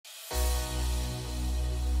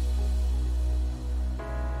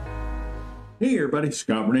Hey everybody,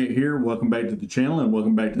 Scott Burnette here. Welcome back to the channel and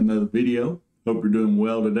welcome back to another video. Hope you're doing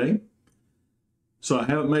well today. So I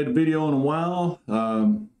haven't made a video in a while.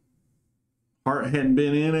 Heart hadn't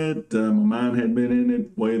been in it. My mind hadn't been in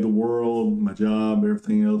it. Way of the world, my job,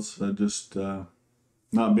 everything else. I just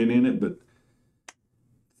not been in it, but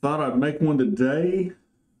thought I'd make one today.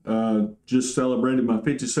 Just celebrated my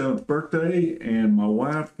 57th birthday and my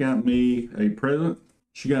wife got me a present.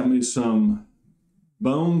 She got me some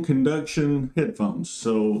Bone Conduction headphones.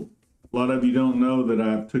 So a lot of you don't know that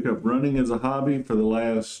I took up running as a hobby for the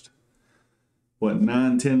last, what,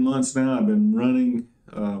 9-10 months now. I've been running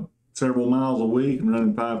several miles a week and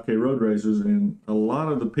running 5K road races, and a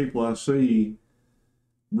lot of the people I see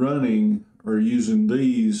running are using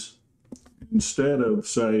these instead of,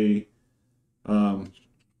 say, normal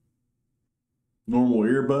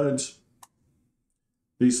earbuds.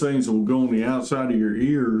 These things will go on the outside of your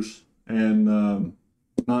ears and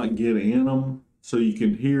not get in them, so you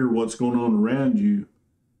can hear what's going on around you,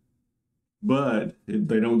 but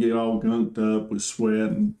they don't get all gunked up with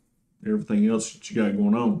sweat and everything else that you got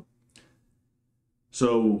going on.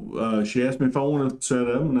 So she asked me if I wanted to set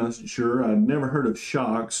up, and I said sure. I'd never heard of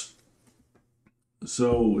Shokz.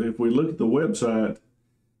 So if we look at the website,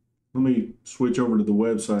 let me switch over to the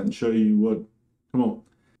website and show you what, come on.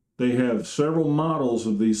 They have several models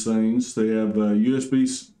of these things. They have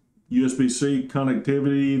USB-C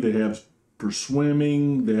connectivity. They have for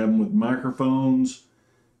swimming. They have them with microphones.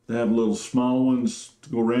 They have little small ones to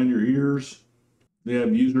go around your ears. They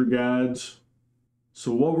have user guides.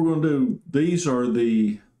 So what we're going to do, these are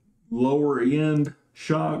the lower end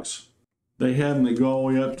Shokz. They have them that go all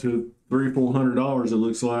the way up to $300-400, it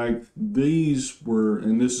looks like. These were,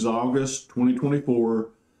 and this is August 2024,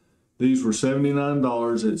 these were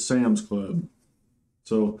 $79 at Sam's Club.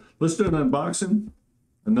 So let's do an unboxing.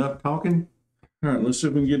 Enough talking. All right, let's see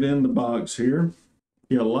if we can get in the box here.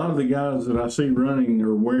 Yeah, a lot of the guys that I see running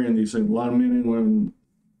are wearing these things. A lot of men and women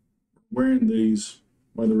wearing these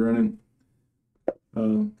while they're running.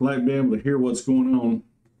 Like being able to hear what's going on.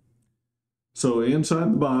 So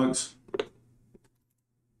inside the box,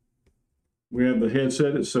 we have the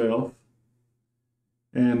headset itself.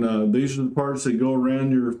 And these are the parts that go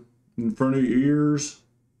around in front of your ears.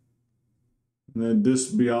 And then this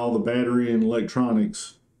would be all the battery and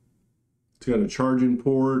electronics. It's got a charging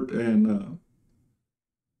port and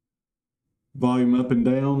volume up and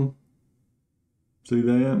down. See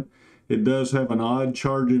that? It does have an odd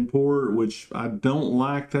charging port, which I don't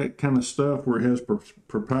like that kind of stuff where it has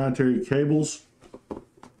proprietary cables.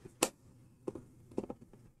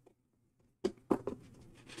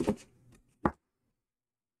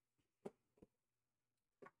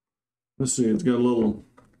 Let's see, it's got a little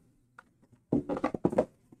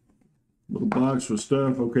box with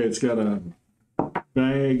stuff. Okay, it's got a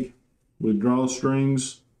bag with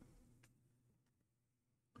drawstrings.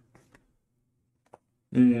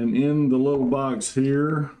 And in the little box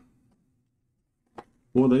here,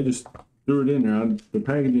 well, they just threw it in there. The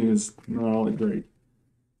packaging is not all that great.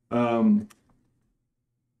 Got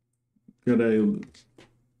a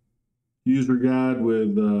user guide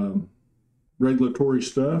with regulatory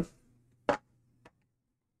stuff.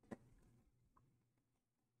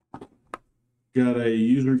 Got a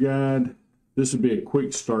user guide. This would be a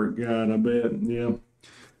quick start guide, I bet. Yeah.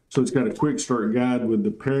 So it's got a quick start guide with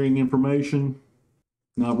the pairing information.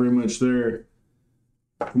 Not very much there.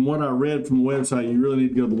 From what I read from the website, you really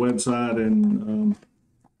need to go to the website and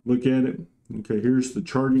look at it. Okay, here's the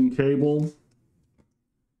charging cable.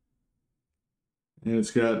 And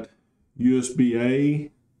it's got USB-A,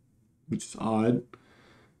 which is odd.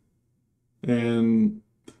 And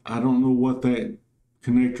I don't know what that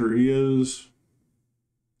connector is.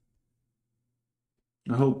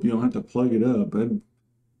 I hope you don't have to plug it up.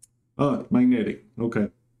 Oh, magnetic. Okay.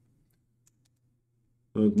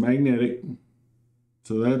 So it's magnetic.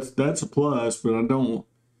 So that's a plus, but I don't.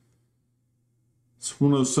 It's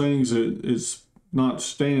one of those things that is not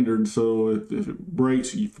standard. So if it breaks,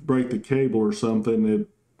 if you break the cable or something, you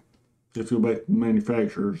have to go back to the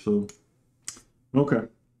manufacturer. So okay.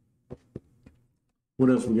 What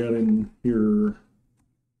else we got in here?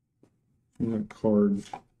 Card.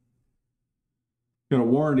 Got a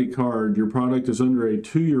warranty card. Your product is under a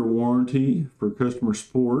 2-year warranty for customer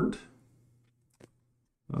support.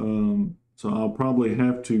 So I'll probably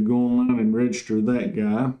have to go online and register that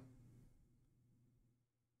guy.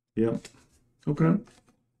 Yep. Okay.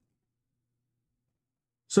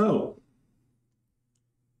 So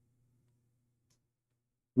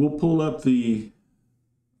we'll pull up the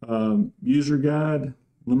user guide.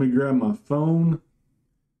 Let me grab my phone.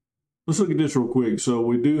 Let's look at this real quick. So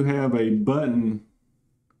we do have a button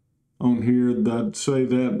on here. I'd say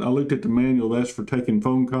that I looked at the manual. That's for taking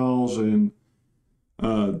phone calls and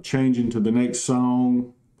changing to the next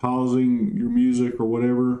song, pausing your music or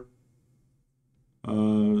whatever.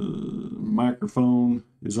 Microphone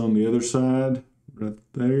is on the other side, right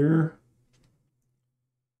there.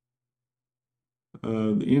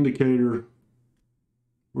 The indicator,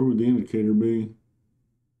 where would the indicator be?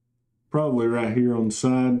 Probably right here on the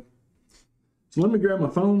side. So let me grab my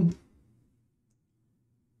phone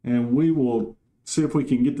and we will see if we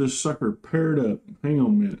can get this sucker paired up. Hang on a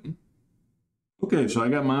minute. Okay, so I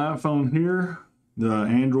got my iPhone here. The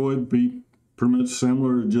Android be pretty much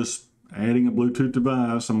similar to just adding a Bluetooth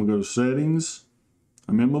device. I'm gonna go to settings.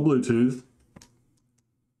 I'm in my Bluetooth.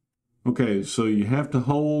 Okay, so you have to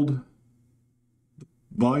hold the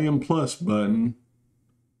volume plus button.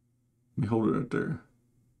 Let me hold it right there.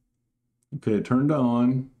 Okay, it turned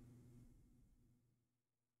on.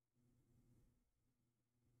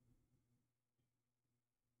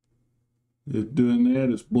 It's doing that,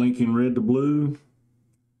 it's blinking red to blue.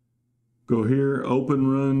 Go here,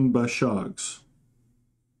 OpenRun by Shokz.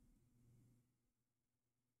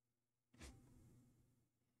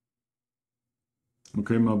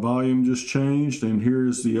 Okay, my volume just changed, and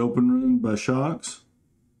here's the OpenRun by Shokz.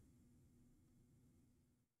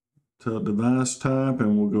 Tell device type,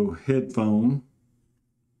 and we'll go headphone.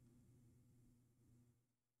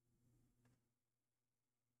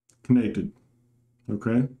 Connected.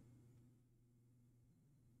 Okay.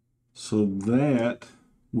 So that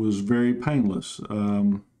was very painless.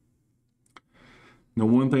 Now,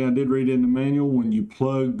 one thing I did read in the manual, when you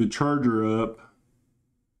plug the charger up,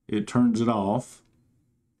 it turns it off.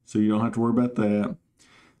 So you don't have to worry about that.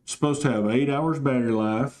 It's supposed to have 8 hours battery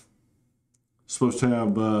life. It's supposed to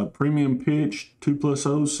have premium pitch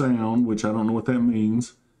 2+0 sound, which I don't know what that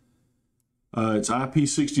means. It's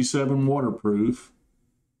IP67 waterproof,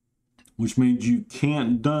 which means you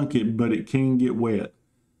can't dunk it, but it can get wet.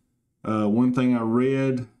 One thing I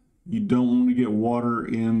read, you don't want to get water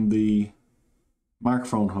in the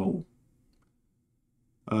microphone hole.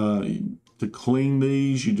 To clean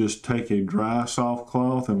these, you just take a dry soft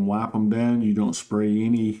cloth and wipe them down. You don't spray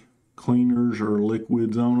any cleaners or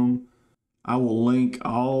liquids on them. I will link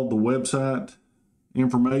all the website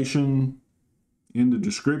information in the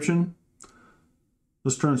description.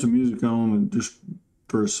 Let's turn some music on and just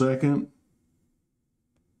for a second.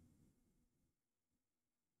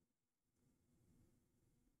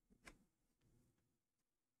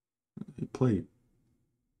 It played.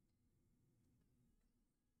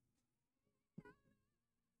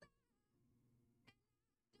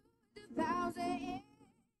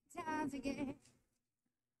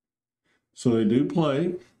 So they do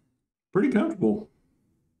play pretty comfortable.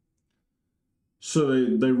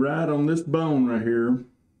 So they ride on this bone right here.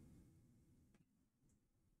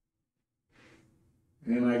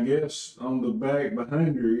 And I guess on the back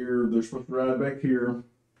behind your ear, they're supposed to ride back here.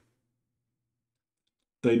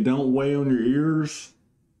 They don't weigh on your ears.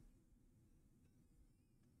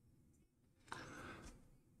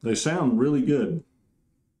 They sound really good.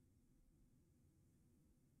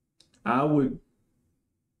 I would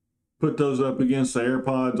put those up against the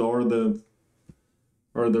AirPods or the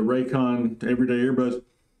Raycon everyday earbuds.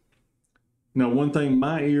 Now, one thing,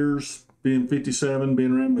 my ears, being 57,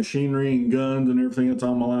 being around machinery and guns and everything that's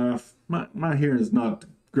all my life, my hearing is not the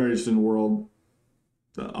greatest in the world.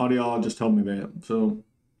 The audiologist told me that. So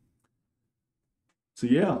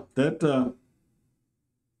yeah, that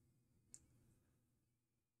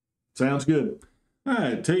sounds good. All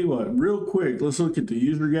right, tell you what, real quick, let's look at the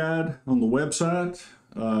user guide on the website.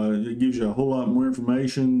 It gives you a whole lot more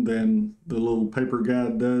information than the little paper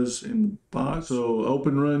guide does in the box. So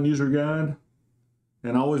OpenRun user guide,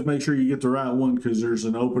 and always make sure you get the right one because there's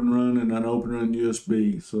an OpenRun and an OpenRun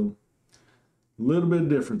USB. So a little bit of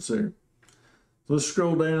difference there. Let's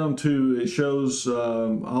scroll down to, it shows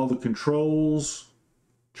all the controls,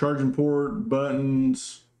 charging port,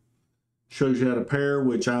 buttons, shows you how to pair,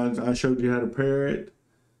 which I showed you how to pair it,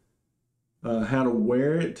 how to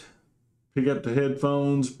wear it, pick up the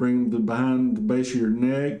headphones, bring them behind the base of your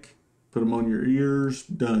neck, put them on your ears,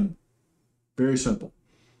 done. Very simple.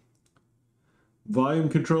 Volume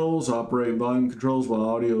controls, operate volume controls while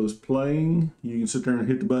audio is playing. You can sit there and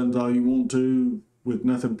hit the buttons all you want to. With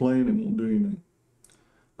nothing playing, it won't do anything.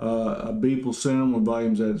 A beep will sound when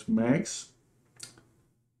volume's at its max.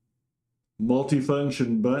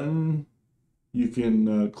 Multifunction button. You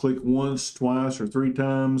can click once, twice, or 3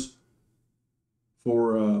 times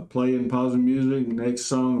for playing, pausing music, next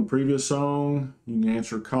song, and previous song. You can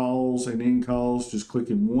answer calls and end calls just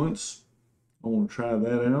clicking once. I want to try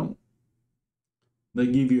that out. They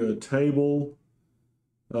give you a table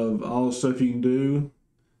of all the stuff you can do.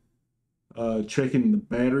 Checking the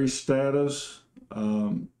battery status.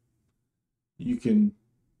 You can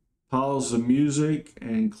pause the music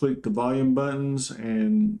and click the volume buttons,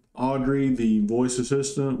 and Audrey, the voice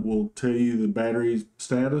assistant, will tell you the battery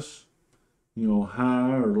status, you know,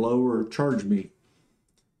 high or low or charge me.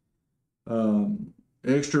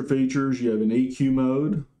 Extra features, you have an EQ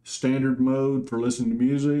mode, standard mode for listening to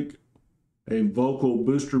music, a vocal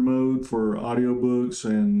booster mode for audiobooks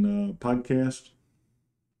and podcasts,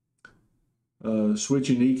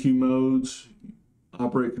 switching EQ modes,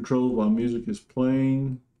 operate controls while music is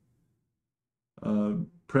playing,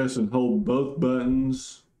 press and hold both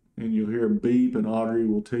buttons and you'll hear a beep and Audrey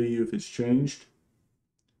will tell you if it's changed.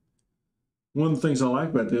 One of the things I like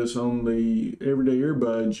about this, on the everyday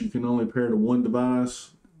earbuds, you can only pair to one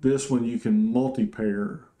device. This one you can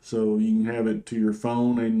multi-pair, so you can have it to your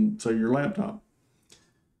phone and, say, your laptop.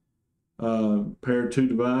 Pair two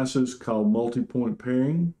devices called multi-point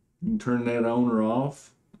pairing. You can turn that on or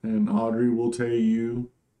off, and Audrey will tell you.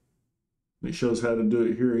 It shows how to do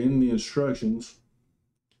it here in the instructions.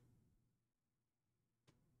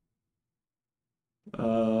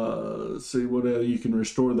 Let's see what else. You can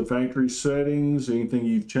restore the factory settings. Anything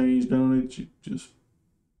you've changed on it, you just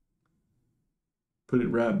put it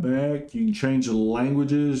right back. You can change the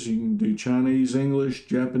languages. You can do Chinese, English,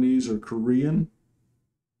 Japanese, or Korean.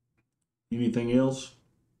 Anything else,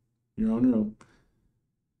 you're on your own.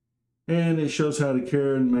 And it shows how to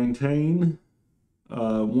care and maintain.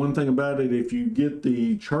 One thing about it, if you get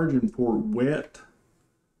the charging port wet,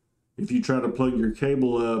 if you try to plug your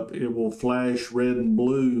cable up, it will flash red and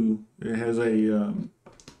blue. It has a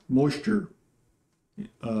moisture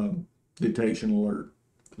detection alert.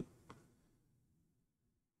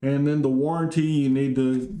 And then the warranty, you need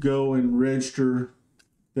to go and register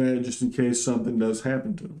that just in case something does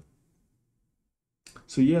happen to them.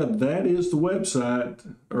 So yeah, that is the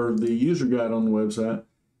website, or the user guide on the website.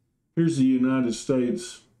 Here's the United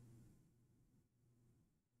States.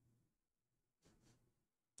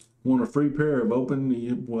 Want a free pair of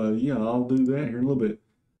open? Well, yeah, I'll do that here in a little bit.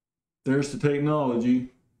 There's the technology.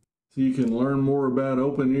 So you can learn more about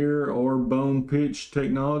open ear or bone pitch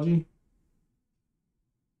technology.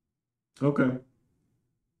 Okay.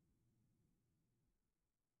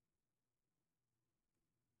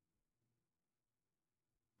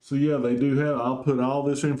 So yeah, they do have, I'll put all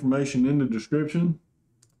this information in the description.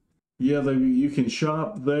 Yeah, you can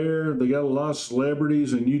shop there. They got a lot of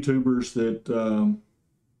celebrities and YouTubers that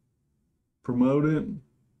promote it.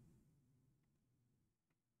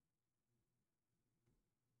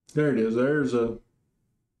 There it is. There's a...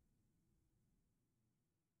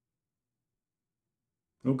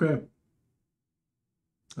 Okay.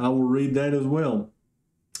 I will read that as well.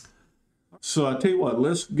 So I tell you what,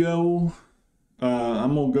 let's go.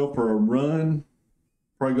 I'm going to go for a run.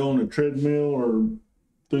 Probably go on a treadmill or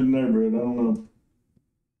through the neighborhood. I don't know.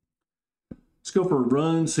 Let's go for a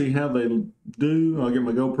run, see how they do. I'll get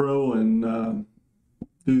my GoPro and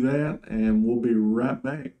do that, and we'll be right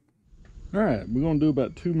back. All right, we're going to do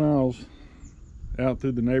about 2 miles out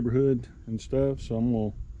through the neighborhood and stuff, so I'm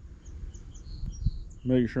going to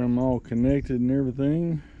make sure I'm all connected and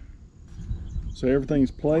everything. So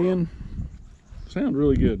everything's playing. Sounds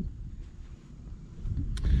really good.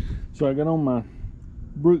 So I got on my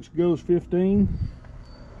Brooks Goes 15,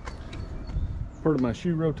 part of my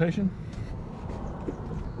shoe rotation.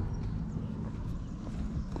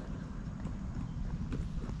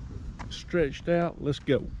 Stretched out, let's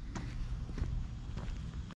go.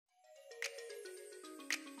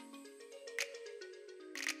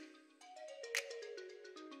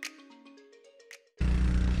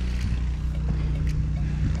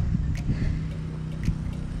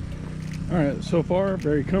 All right, so far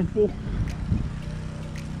very comfortable.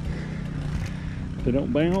 They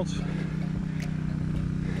don't bounce,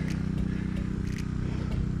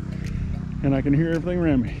 and I can hear everything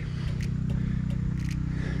around me.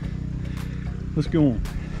 Let's go on.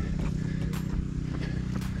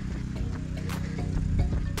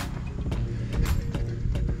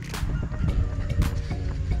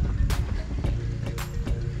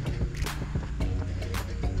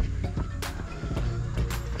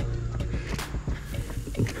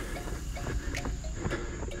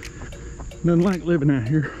 Nothing like living out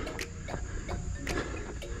here.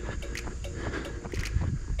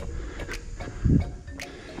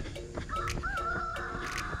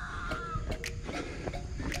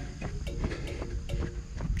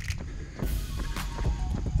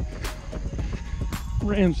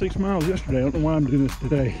 Ran 6 miles yesterday. I don't know why I'm doing this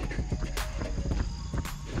today.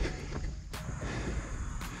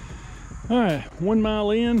 All right, 1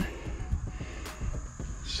 mile in.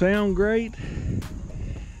 sound great.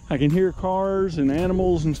 I can hear cars and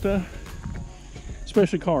animals and stuff,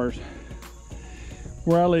 especially cars.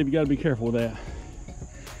 Where I live, you got to be careful with that.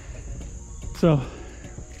 So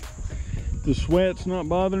the sweat's not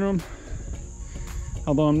bothering them,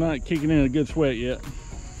 although I'm not kicking in a good sweat yet.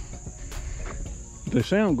 But they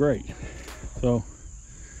sound great. So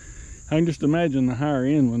I can just imagine the higher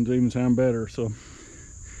end ones even sound better. So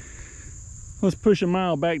let's push a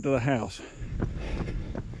mile back to the house.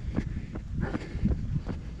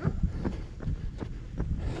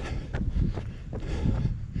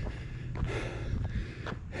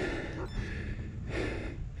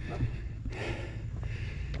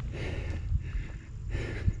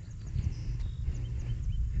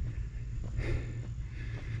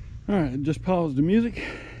 All right, just paused the music.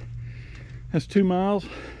 That's 2 miles.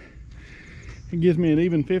 It gives me an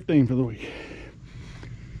even 15 for the week.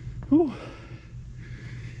 Whew.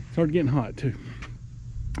 Started getting hot too.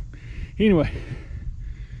 Anyway,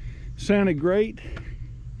 sounded great.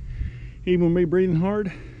 Even with me breathing hard,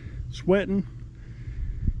 sweating,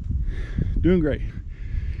 doing great.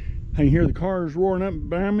 I can hear the cars roaring up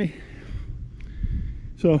behind me.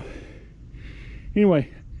 So anyway,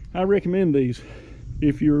 I recommend these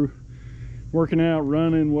if you're working out,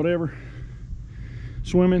 running, whatever.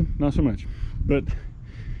 Swimming, not so much. But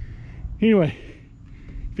anyway,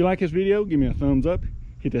 if you like this video, give me a thumbs up,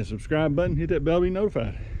 hit that subscribe button, hit that bell to be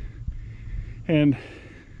notified. And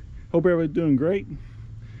hope everybody's doing great.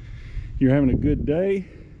 You're having a good day.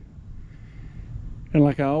 And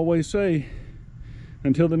like I always say,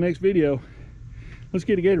 until the next video, let's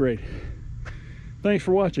get a Gatorade. Thanks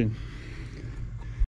for watching.